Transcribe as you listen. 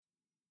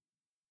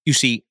You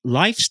see,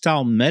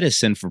 lifestyle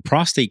medicine for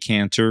prostate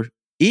cancer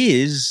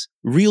is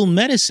real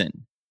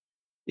medicine.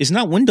 It's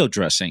not window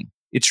dressing.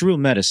 It's real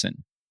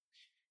medicine.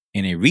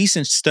 And a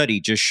recent study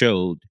just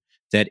showed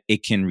that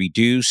it can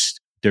reduce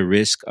the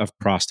risk of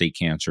prostate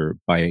cancer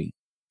by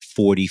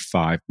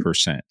 45%.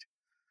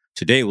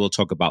 Today, we'll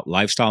talk about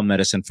lifestyle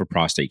medicine for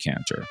prostate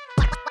cancer.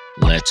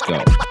 Let's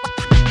go.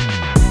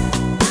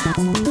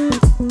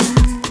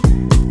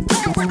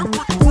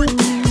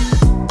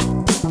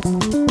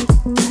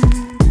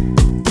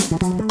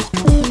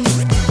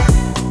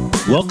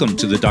 Welcome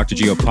to the Dr.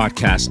 Gio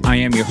podcast. I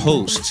am your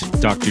host,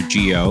 Dr.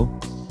 Gio,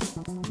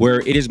 where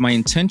it is my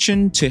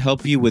intention to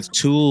help you with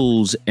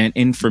tools and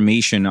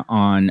information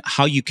on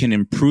how you can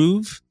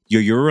improve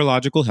your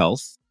urological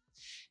health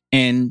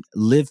and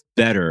live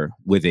better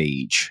with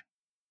age.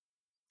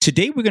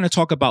 Today, we're going to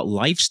talk about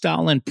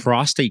lifestyle and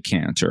prostate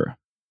cancer.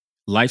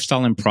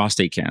 Lifestyle and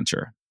prostate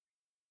cancer.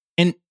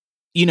 And,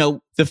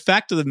 the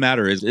fact of the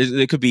matter is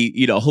it could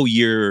be, a whole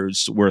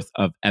year's worth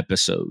of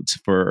episodes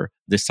for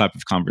this type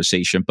of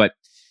conversation. But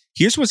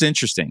here's what's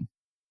interesting.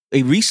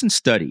 A recent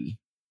study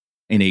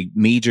in a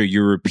major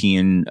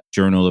European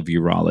journal of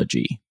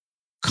urology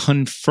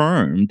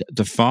confirmed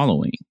the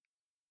following.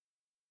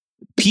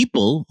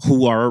 People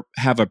who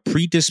have a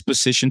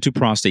predisposition to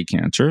prostate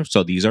cancer,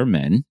 so these are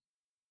men,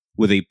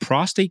 with a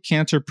prostate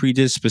cancer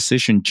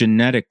predisposition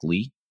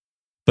genetically,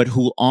 but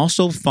who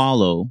also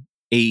follow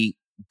a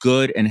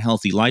good and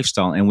healthy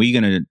lifestyle, and we're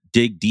going to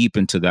dig deep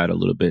into that a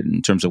little bit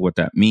in terms of what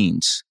that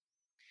means,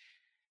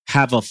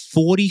 have a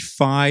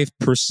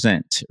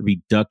 45%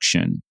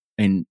 reduction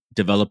in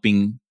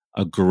developing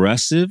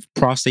aggressive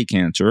prostate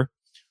cancer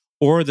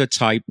or the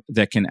type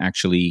that can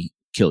actually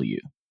kill you.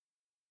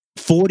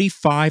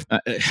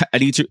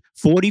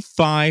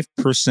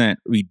 45%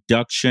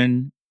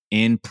 reduction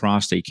in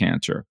prostate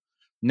cancer.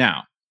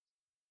 Now,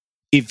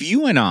 if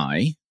you and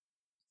I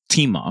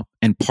team up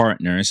and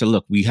partner and say,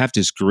 look, we have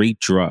this great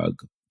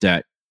drug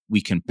that we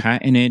can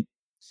patent it,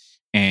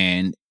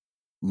 and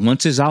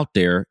once it's out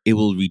there, it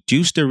will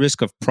reduce the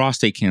risk of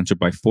prostate cancer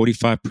by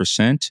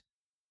 45%,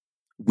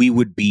 we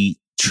would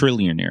be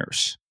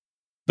trillionaires.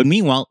 But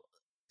meanwhile,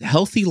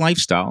 healthy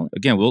lifestyle,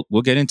 again,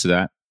 we'll get into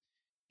that,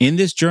 in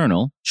this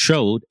journal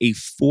showed a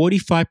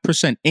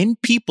 45% in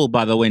people,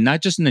 by the way,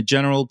 not just in the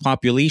general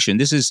population.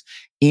 This is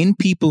in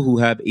people who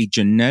have a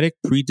genetic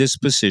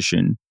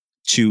predisposition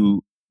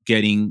to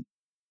getting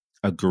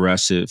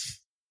aggressive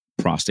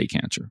prostate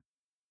cancer.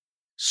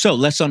 So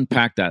let's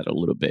unpack that a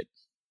little bit,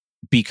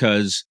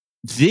 because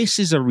this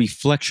is a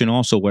reflection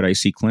also what I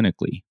see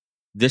clinically.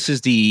 This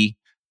is the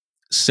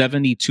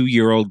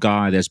 72-year-old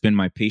guy that's been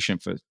my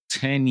patient for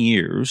 10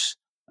 years,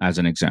 as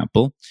an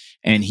example,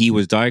 and he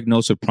was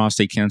diagnosed with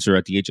prostate cancer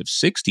at the age of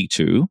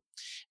 62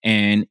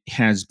 and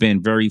has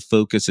been very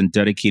focused and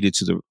dedicated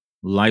to the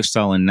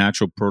lifestyle and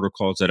natural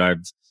protocols that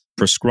I've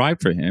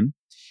prescribed for him.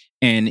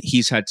 And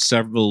he's had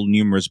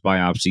numerous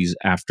biopsies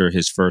after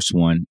his first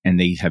one, and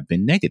they have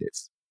been negative,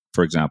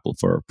 for example,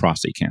 for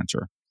prostate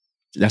cancer.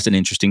 That's an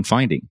interesting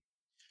finding.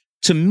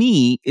 To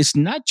me, it's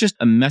not just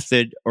a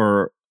method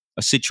or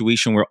a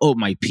situation where,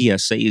 my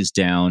PSA is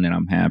down and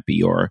I'm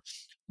happy, or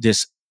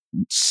this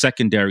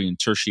secondary and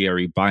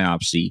tertiary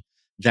biopsy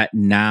that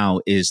now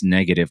is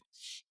negative.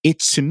 It,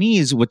 to me,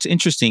 is what's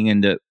interesting,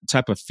 and the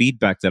type of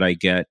feedback that I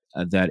get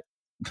that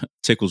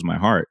tickles my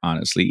heart,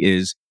 honestly,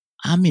 is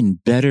I'm in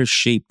better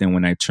shape than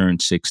when I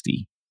turned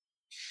 60.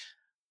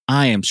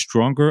 I am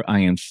stronger,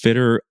 I am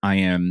fitter, I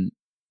am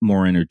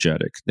more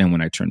energetic than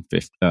when I turned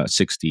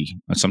 60,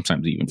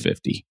 sometimes even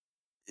 50.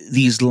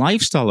 These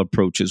lifestyle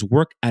approaches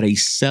work at a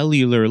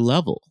cellular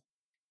level.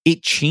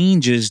 It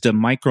changes the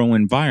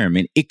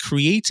microenvironment. It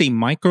creates a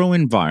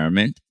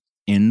microenvironment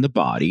in the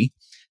body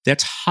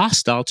that's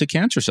hostile to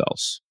cancer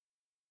cells.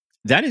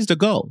 That is the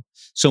goal.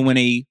 So when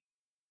a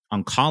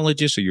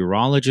oncologist or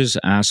urologist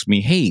asks me,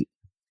 hey,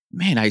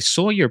 man, I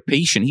saw your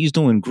patient, he's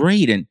doing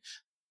great, and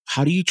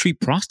how do you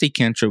treat prostate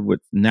cancer with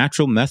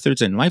natural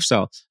methods and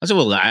lifestyle? I said,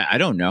 well, I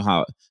don't know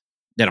how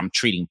that I'm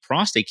treating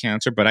prostate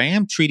cancer, but I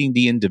am treating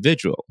the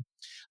individual.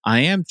 I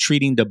am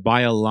treating the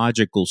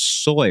biological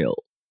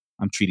soil.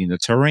 I'm treating the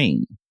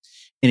terrain.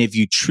 And if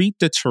you treat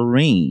the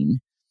terrain,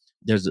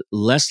 there's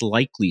less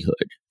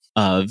likelihood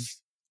of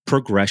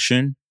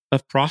progression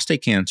of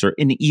prostate cancer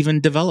and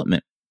even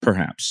development,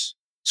 perhaps.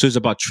 So it's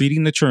about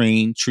treating the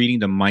terrain, treating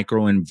the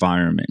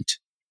microenvironment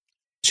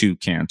to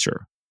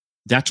cancer.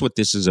 That's what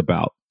this is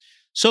about.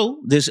 So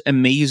this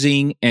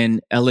amazing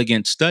and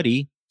elegant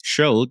study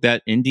showed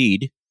that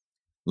indeed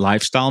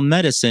lifestyle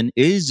medicine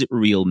is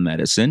real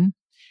medicine,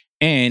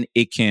 and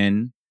it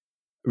can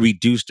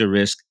reduce the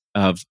risk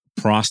of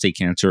prostate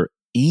cancer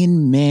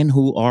in men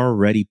who are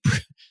already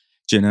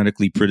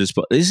genetically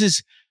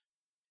predisposed.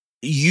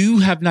 You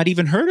have not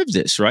even heard of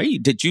this,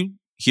 right? Did you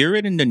hear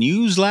it in the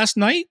news last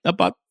night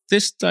about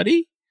this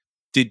study?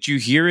 Did you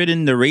hear it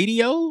in the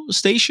radio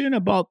station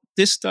about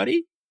this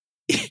study?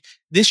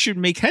 This should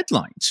make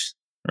headlines,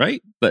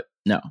 right? But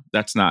no,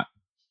 that's not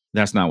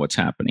what's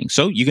happening.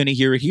 So you're going to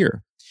hear it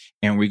here,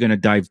 and we're going to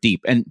dive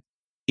deep. And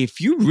if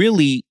you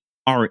really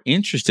are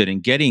interested in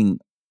getting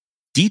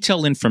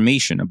detailed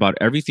information about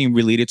everything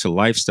related to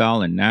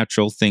lifestyle and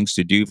natural things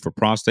to do for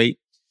prostate,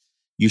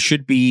 you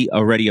should be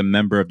already a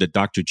member of the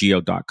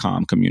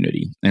drgeo.com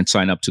community and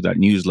sign up to that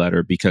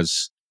newsletter,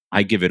 because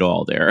I give it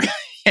all there.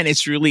 And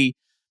it's really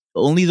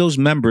only those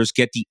members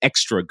get the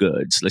extra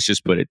goods. Let's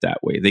just put it that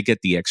way. They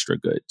get the extra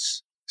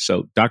goods.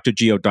 So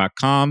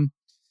drgeo.com,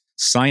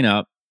 sign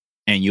up,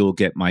 and you'll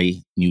get my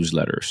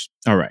newsletters.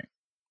 All right.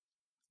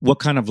 What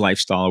kind of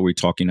lifestyle are we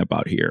talking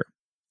about here?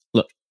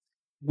 Look,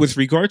 with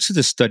regards to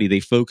the study, they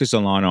focus a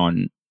lot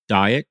on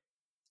diet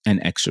and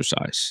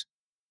exercise.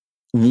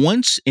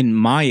 Once in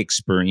my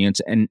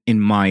experience and in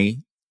my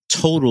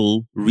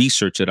total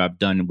research that I've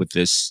done with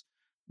this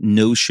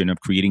notion of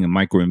creating a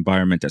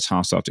microenvironment that's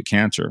hostile to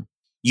cancer,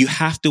 you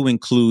have to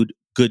include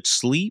good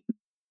sleep,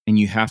 and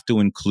you have to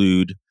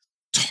include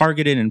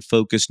targeted and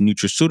focused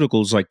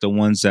nutraceuticals like the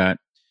ones that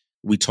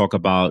we talk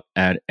about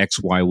at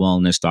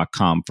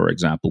xywellness.com, for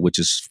example, which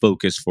is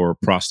focused for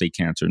prostate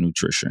cancer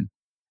nutrition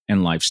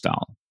and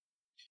lifestyle.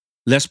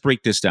 Let's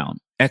break this down.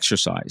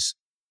 Exercise.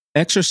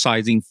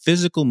 Exercising,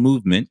 physical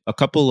movement. A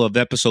couple of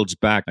episodes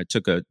back, I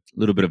took a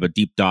little bit of a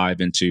deep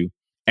dive into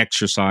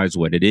exercise,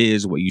 what it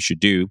is, what you should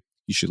do.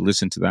 You should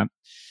listen to that.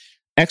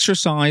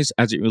 Exercise,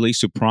 as it relates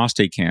to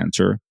prostate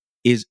cancer,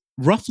 is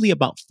roughly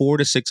about 4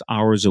 to 6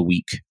 hours a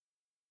week.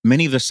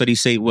 Many of the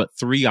studies say,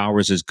 3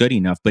 hours is good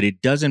enough, but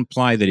it does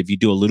imply that if you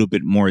do a little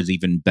bit more is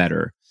even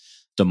better.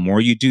 The more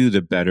you do,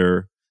 the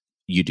better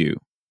you do.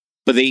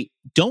 But they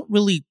don't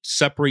really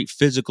separate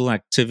physical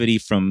activity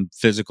from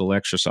physical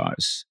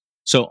exercise.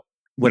 So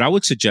what I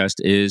would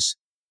suggest is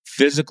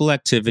physical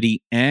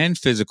activity and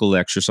physical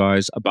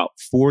exercise about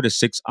 4 to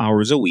 6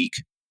 hours a week.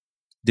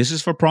 This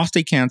is for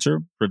prostate cancer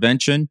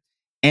prevention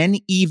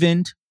and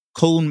even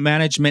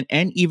co-management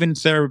and even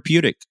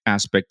therapeutic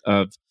aspect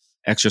of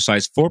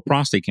exercise for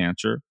prostate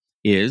cancer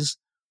is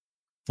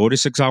 4 to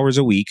 6 hours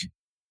a week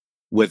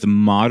with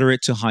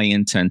moderate to high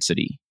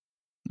intensity.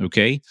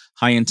 Okay.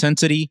 High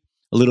intensity,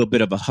 a little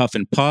bit of a huff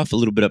and puff, a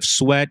little bit of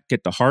sweat,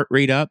 get the heart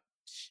rate up.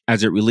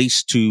 As it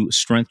relates to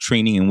strength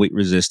training and weight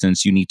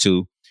resistance, you need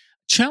to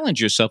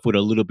challenge yourself with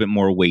a little bit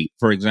more weight.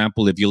 For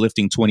example, if you're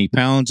lifting 20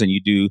 pounds and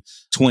you do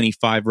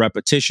 25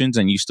 repetitions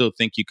and you still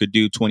think you could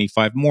do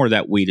 25 more,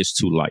 that weight is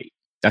too light.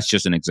 That's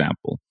just an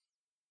example.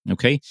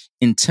 Okay.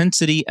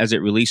 Intensity as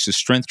it relates to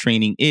strength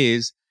training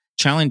is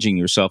challenging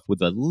yourself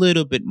with a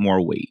little bit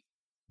more weight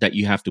that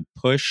you have to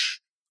push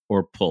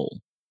or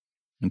pull.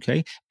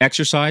 Okay.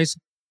 Exercise,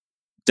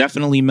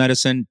 definitely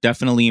medicine,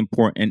 definitely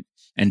important,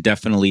 and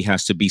definitely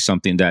has to be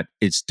something that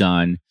it's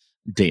done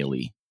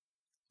daily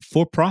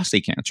for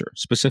prostate cancer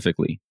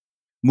specifically.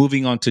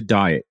 Moving on to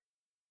diet.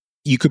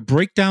 You could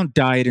break down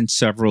diet in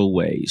several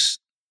ways,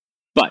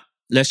 but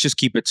let's just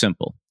keep it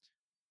simple.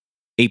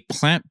 A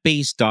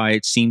plant-based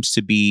diet seems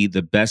to be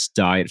the best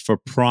diet for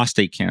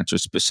prostate cancer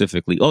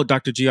specifically. Oh,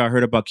 Dr. G, I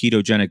heard about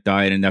ketogenic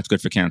diet and that's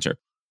good for cancer.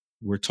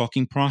 We're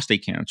talking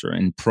prostate cancer,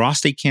 and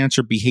prostate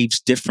cancer behaves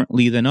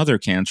differently than other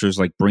cancers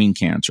like brain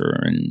cancer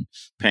and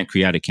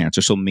pancreatic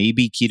cancer. So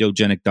maybe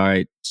ketogenic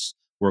diets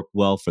work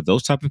well for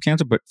those type of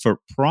cancer, but for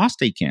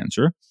prostate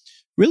cancer,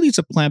 really it's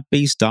a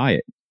plant-based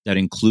diet that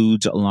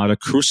includes a lot of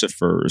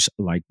crucifers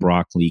like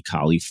broccoli,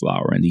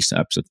 cauliflower, and these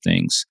types of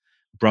things.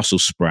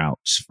 Brussels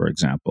sprouts, for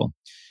example.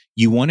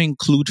 You want to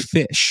include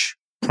fish,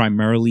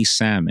 primarily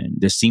salmon.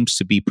 There seems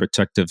to be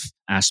protective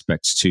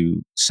aspects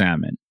to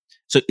salmon.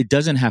 So it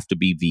doesn't have to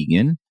be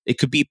vegan. It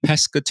could be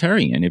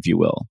pescatarian, if you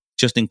will.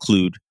 Just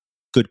include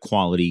good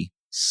quality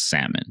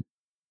salmon.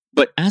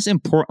 But as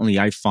importantly,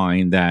 I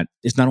find that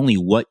it's not only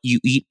what you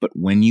eat, but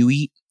when you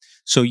eat.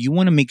 So you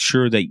want to make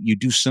sure that you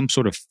do some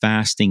sort of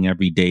fasting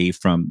every day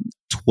from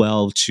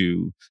 12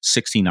 to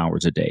 16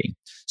 hours a day.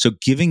 So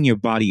giving your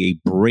body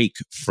a break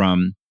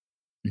from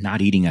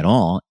not eating at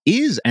all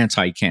is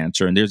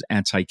anti-cancer, and there's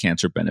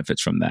anti-cancer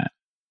benefits from that.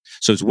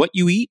 So it's what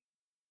you eat,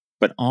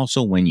 but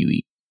also when you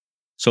eat.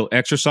 So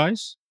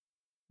exercise,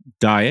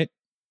 diet.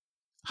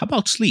 How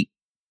about sleep?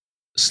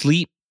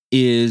 Sleep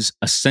is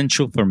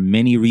essential for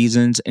many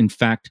reasons. In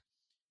fact,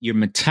 your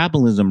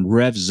metabolism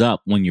revs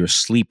up when you're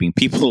sleeping.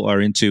 People are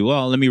into,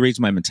 well, let me raise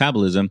my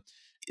metabolism.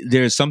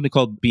 There's something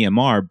called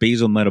BMR,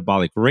 basal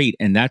metabolic rate,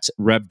 and that's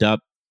revved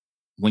up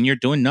when you're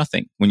doing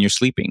nothing, when you're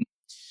sleeping.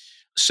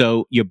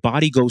 So your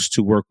body goes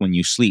to work when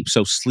you sleep.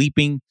 So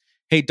sleeping,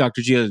 hey,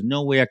 Dr. G, there's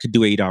no way I could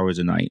do 8 hours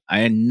a night. I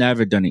had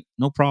never done it.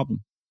 No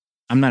problem.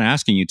 I'm not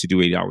asking you to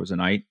do 8 hours a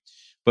night,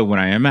 but what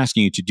I am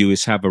asking you to do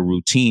is have a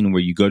routine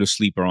where you go to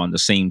sleep around the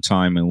same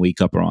time and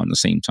wake up around the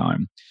same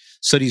time.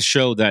 Studies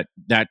show that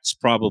that's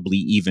probably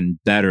even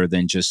better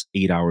than just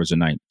 8 hours a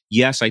night.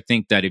 Yes, I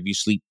think that if you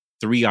sleep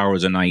 3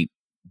 hours a night,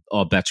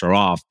 all bets are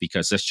off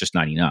because that's just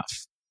not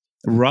enough.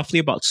 Roughly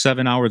about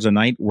 7 hours a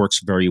night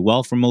works very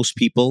well for most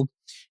people.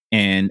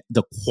 And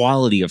the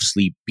quality of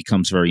sleep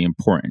becomes very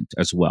important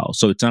as well.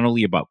 So it's not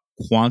only about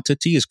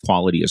quantity, it's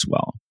quality as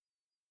well.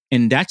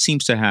 And that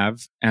seems to have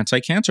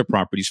anti-cancer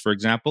properties. For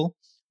example,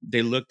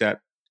 they looked at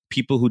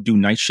people who do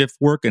night shift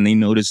work and they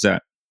noticed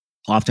that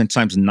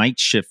oftentimes night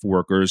shift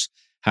workers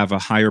have a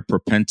higher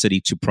propensity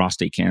to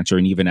prostate cancer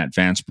and even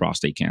advanced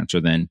prostate cancer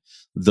than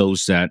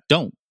those that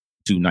don't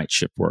do night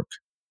shift work.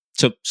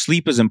 So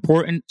sleep is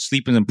important.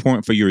 Sleep is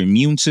important for your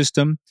immune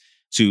system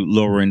to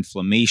lower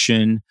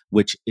inflammation,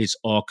 which is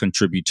all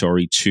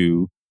contributory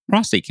to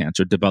prostate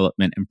cancer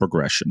development and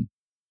progression.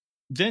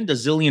 Then the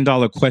 $1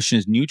 zillion question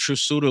is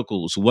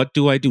nutraceuticals. What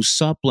do I do?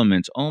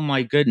 Supplements. Oh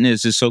my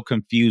goodness, it's so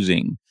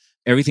confusing.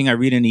 Everything I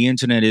read on the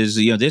internet is,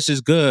 this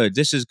is good,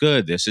 this is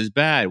good, this is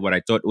bad. What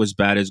I thought was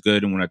bad is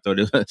good, and what I thought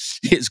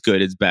is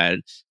good is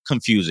bad.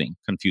 Confusing.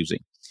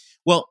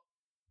 Well,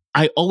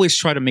 I always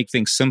try to make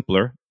things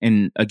simpler.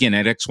 And again,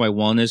 at XY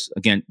Wellness,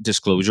 again,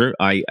 disclosure,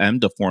 I am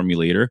the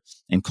formulator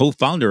and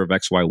co-founder of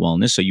XY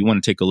Wellness. So you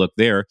want to take a look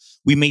there.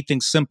 We made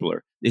things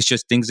simpler. It's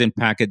just things in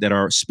packet that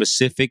are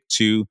specific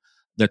to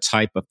the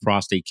type of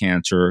prostate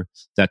cancer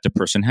that the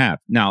person have.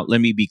 Now, let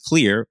me be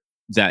clear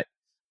that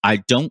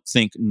I don't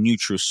think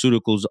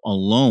nutraceuticals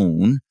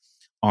alone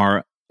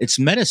it's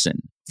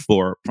medicine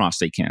for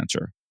prostate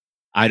cancer.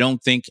 I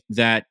don't think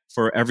that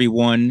for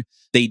everyone,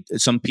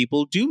 some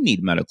people do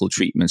need medical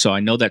treatment. So I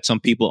know that some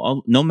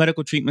people, no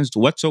medical treatments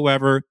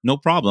whatsoever, no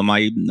problem.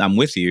 I'm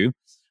with you.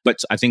 But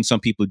I think some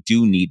people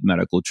do need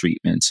medical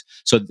treatments.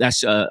 So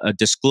that's a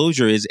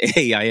disclosure is,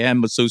 A, I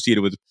am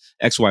associated with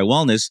XY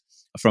Wellness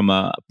from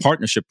a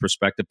partnership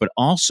perspective, but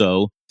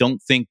also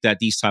don't think that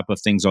these type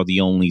of things are the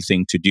only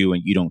thing to do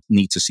and you don't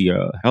need to see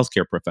a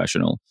healthcare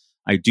professional.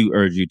 I do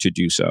urge you to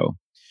do so.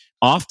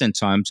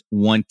 Oftentimes,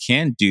 one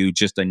can do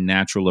just a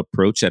natural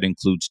approach that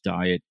includes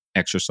diet,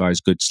 exercise,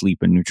 good sleep,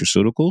 and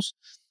nutraceuticals.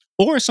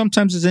 Or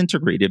sometimes it's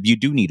integrative. You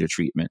do need a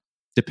treatment.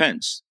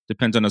 Depends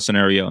on the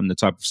scenario and the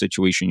type of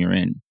situation you're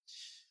in.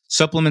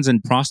 Supplements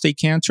in prostate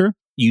cancer,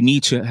 you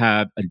need to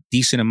have a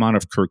decent amount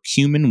of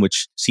curcumin,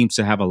 which seems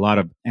to have a lot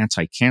of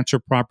anti-cancer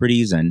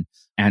properties and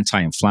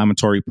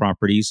anti-inflammatory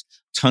properties.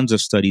 Tons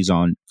of studies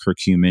on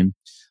curcumin.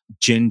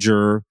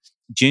 Ginger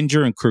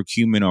and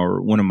curcumin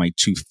are one of my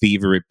two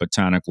favorite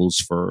botanicals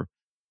for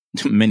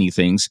many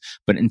things,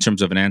 but in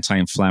terms of an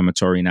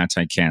anti-inflammatory and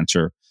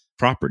anti-cancer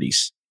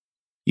properties.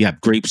 You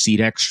have grapeseed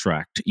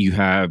extract. You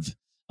have,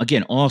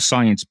 again, all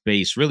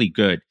science-based, really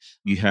good.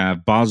 You have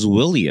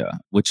boswellia,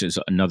 which is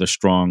another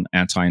strong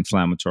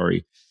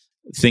anti-inflammatory.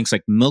 Things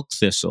like milk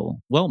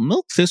thistle. Well,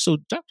 milk thistle,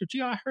 Dr.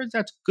 G, I heard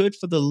that's good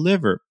for the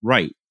liver.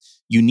 Right.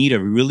 You need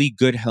a really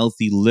good,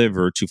 healthy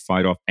liver to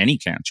fight off any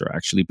cancer,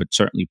 actually, but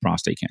certainly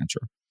prostate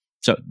cancer.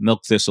 So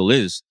milk thistle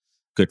is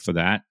good for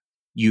that.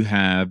 You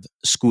have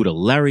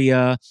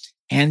scutellaria,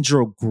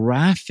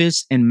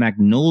 andrographis, and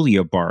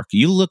magnolia bark.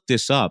 You look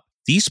this up.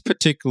 These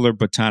particular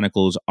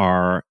botanicals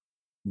are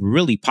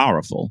really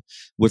powerful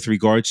with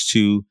regards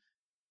to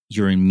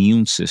your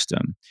immune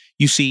system.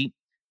 You see,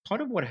 part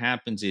of what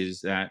happens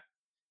is that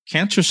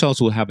cancer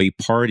cells will have a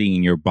party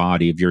in your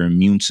body if your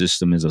immune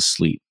system is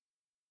asleep.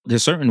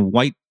 There's certain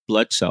white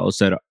blood cells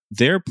that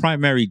their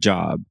primary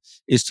job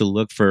is to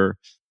look for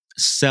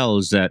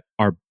cells that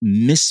are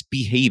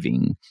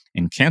misbehaving,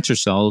 and cancer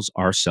cells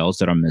are cells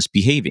that are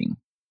misbehaving.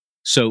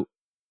 So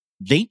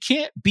they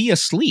can't be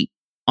asleep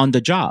on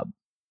the job.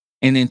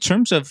 And in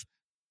terms of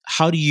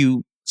how do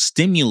you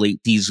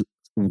stimulate these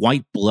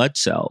white blood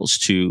cells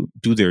to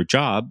do their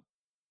job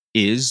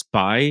is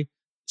by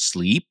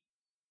sleep,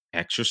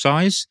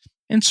 exercise,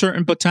 and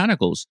certain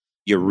botanicals.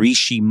 Your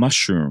reishi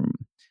mushroom,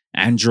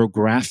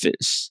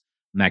 andrographis,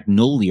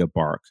 magnolia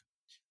bark,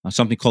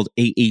 something called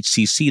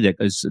AHCC that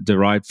is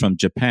derived from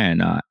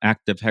Japan,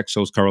 active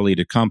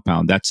hexose-correlated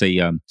compound. That's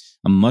a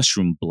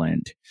mushroom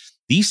blend.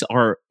 These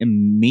are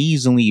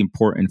amazingly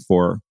important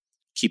for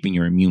keeping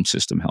your immune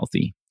system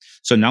healthy.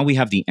 So now we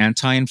have the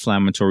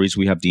anti-inflammatories,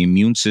 we have the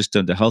immune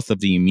system, the health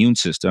of the immune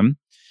system.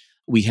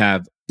 We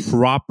have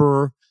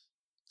proper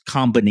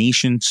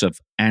combinations of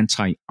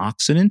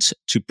antioxidants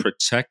to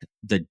protect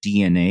the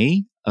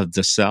DNA of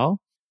the cell.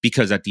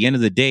 Because at the end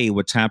of the day,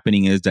 what's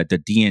happening is that the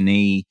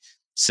DNA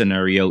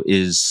scenario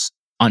is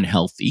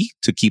unhealthy,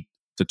 to keep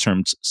the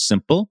terms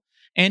simple,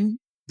 and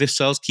the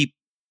cells keep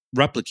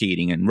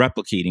replicating and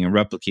replicating and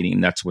replicating,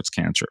 and that's what's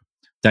cancer.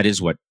 That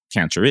is what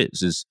cancer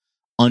is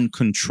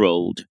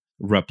uncontrolled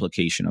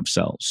replication of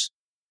cells.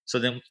 So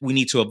then we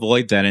need to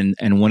avoid that,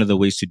 and one of the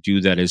ways to do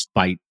that is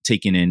by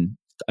taking in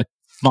a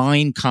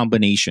fine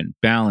combination,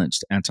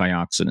 balanced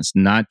antioxidants,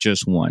 not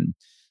just one,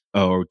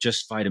 or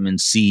just vitamin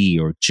C,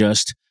 or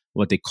just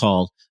what they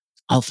call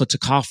alpha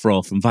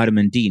tocopherol from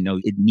vitamin D. No,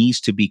 it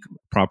needs to be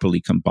properly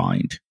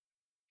combined.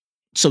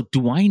 So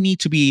do I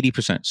need to be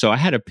 80%? So I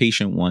had a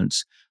patient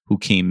once who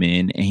came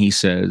in and he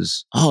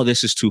says, "Oh,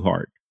 this is too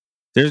hard.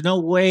 There's no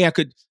way I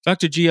could,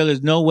 Dr. Gio,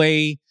 there's no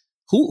way.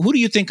 Who do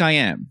you think I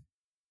am?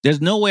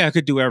 There's no way I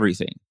could do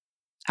everything.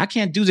 I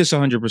can't do this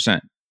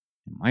 100%.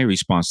 My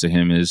response to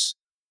him is,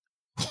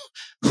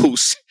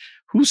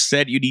 who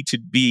said you need to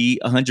be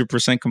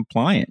 100%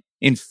 compliant?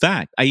 In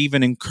fact, I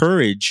even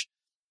encourage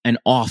an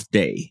off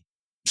day,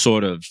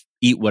 sort of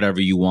eat whatever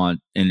you want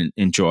and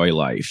enjoy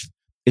life.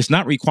 It's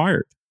not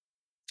required.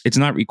 It's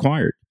not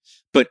required.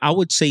 But I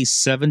would say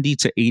 70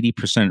 to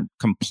 80%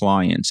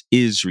 compliance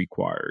is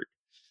required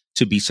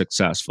to be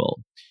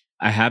successful.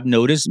 I have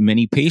noticed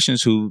many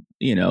patients who,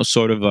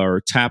 sort of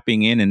are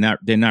tapping in and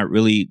they're not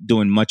really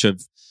doing much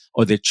of,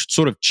 or they're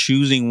sort of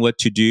choosing what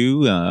to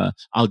do.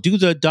 I'll do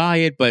the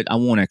diet, but I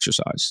won't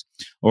exercise.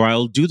 Or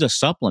I'll do the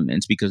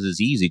supplements because it's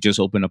easy. Just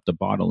open up the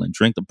bottle and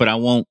drink them, but I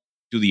won't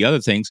do the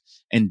other things,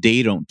 and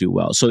they don't do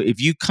well. So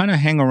if you kind of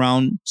hang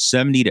around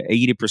 70 to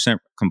 80%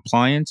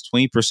 compliance,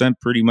 20%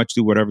 pretty much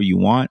do whatever you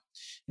want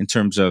in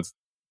terms of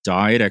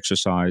diet,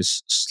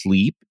 exercise,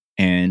 sleep,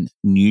 and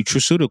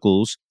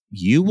nutraceuticals,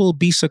 you will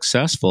be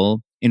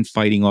successful in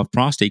fighting off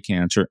prostate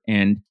cancer.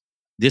 And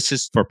this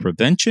is for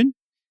prevention,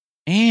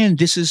 and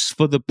this is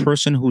for the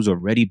person who's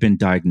already been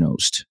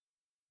diagnosed.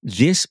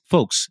 This,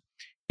 folks,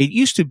 it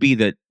used to be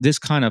that this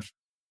kind of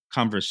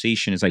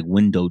conversation is like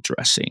window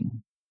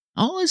dressing.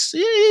 Oh,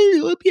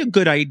 it would be a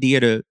good idea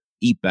to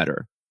eat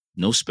better.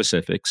 No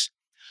specifics.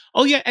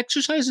 Oh yeah,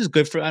 exercise is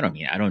good for, I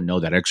don't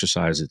know that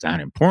exercise is that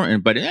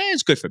important, but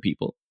it's good for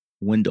people.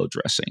 Window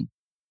dressing.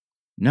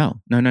 No.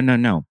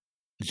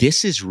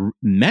 This is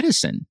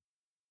medicine.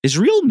 It's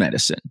real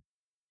medicine.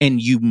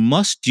 And you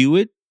must do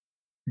it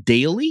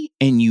daily,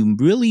 and you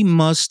really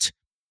must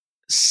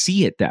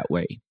see it that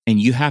way. And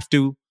you have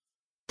to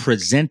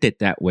present it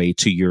that way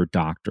to your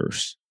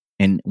doctors.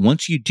 And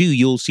once you do,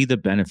 you'll see the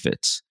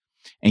benefits,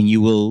 and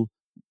you will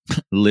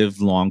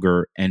live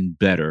longer and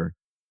better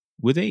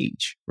with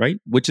age, right?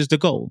 Which is the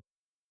goal.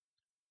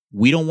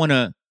 We don't want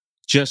to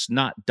just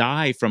not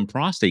die from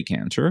prostate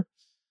cancer.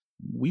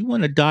 We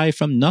want to die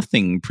from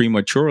nothing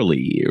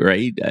prematurely,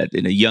 right?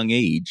 In a young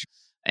age.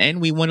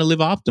 And we want to live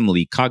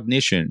optimally,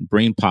 cognition,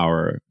 brain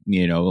power,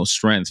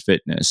 strength,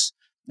 fitness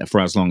for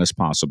as long as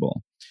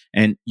possible.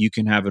 And you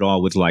can have it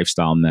all with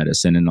lifestyle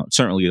medicine, and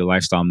certainly the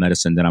lifestyle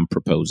medicine that I'm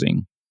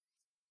proposing.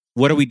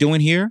 What are we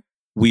doing here?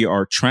 We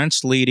are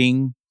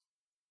translating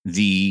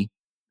the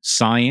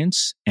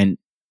science and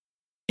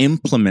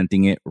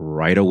implementing it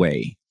right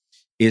away.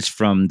 It's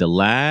from the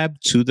lab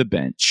to the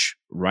bench,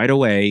 right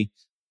away,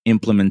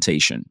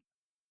 implementation.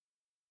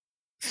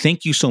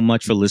 Thank you so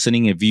much for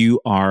listening. If you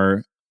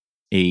are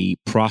a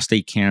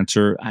prostate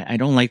cancer, I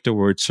don't like the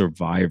word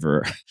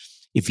survivor.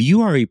 If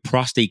you are a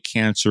prostate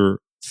cancer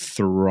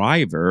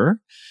thriver,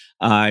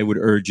 I would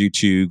urge you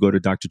to go to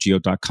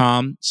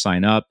drgeo.com,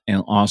 sign up,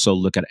 and also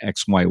look at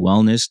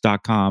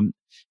xywellness.com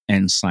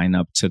and sign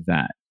up to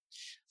that.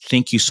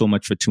 Thank you so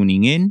much for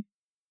tuning in.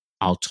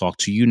 I'll talk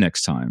to you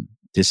next time.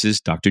 This is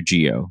Dr.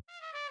 Geo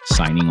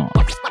signing off.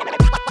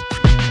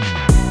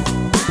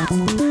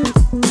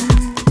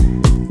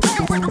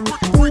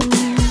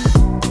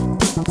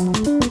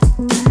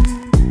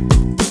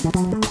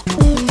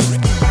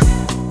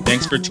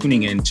 Thanks for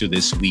tuning in to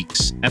this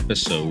week's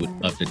episode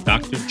of the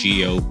Dr.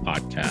 Geo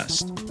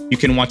podcast. You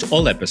can watch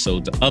all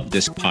episodes of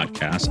this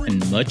podcast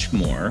and much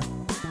more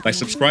by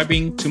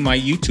subscribing to my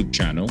YouTube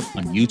channel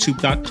on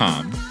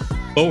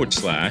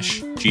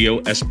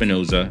youtube.com/Geo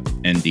Espinoza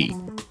ND.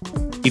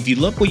 If you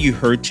love what you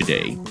heard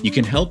today, you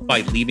can help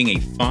by leaving a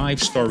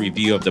 5-star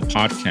review of the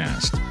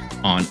podcast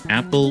on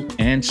Apple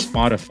and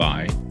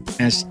Spotify,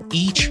 as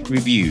each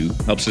review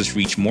helps us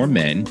reach more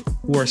men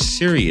who are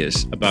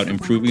serious about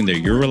improving their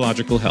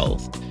urological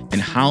health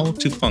and how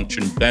to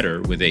function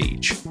better with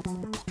age.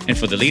 And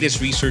for the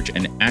latest research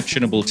and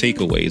actionable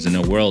takeaways in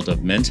the world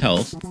of men's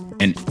health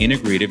and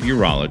integrative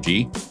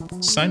urology,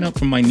 sign up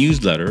for my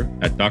newsletter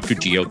at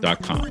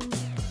drgeo.com.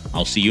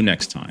 I'll see you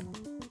next time.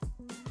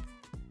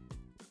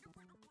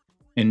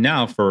 And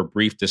now for a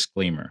brief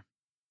disclaimer.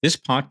 This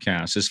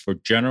podcast is for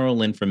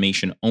general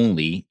information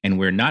only, and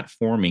we're not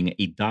forming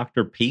a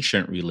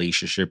doctor-patient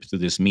relationship through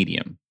this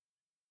medium.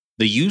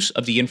 The use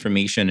of the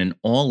information and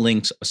all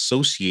links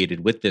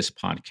associated with this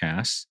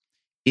podcast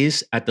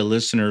is at the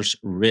listener's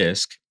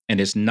risk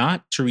and is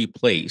not to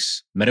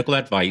replace medical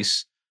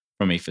advice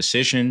from a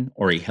physician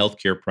or a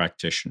healthcare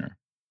practitioner.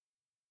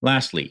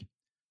 Lastly,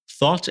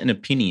 thoughts and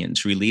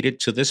opinions related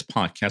to this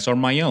podcast are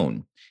my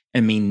own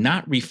and may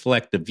not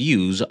reflect the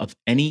views of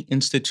any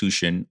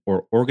institution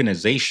or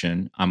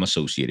organization I'm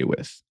associated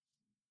with.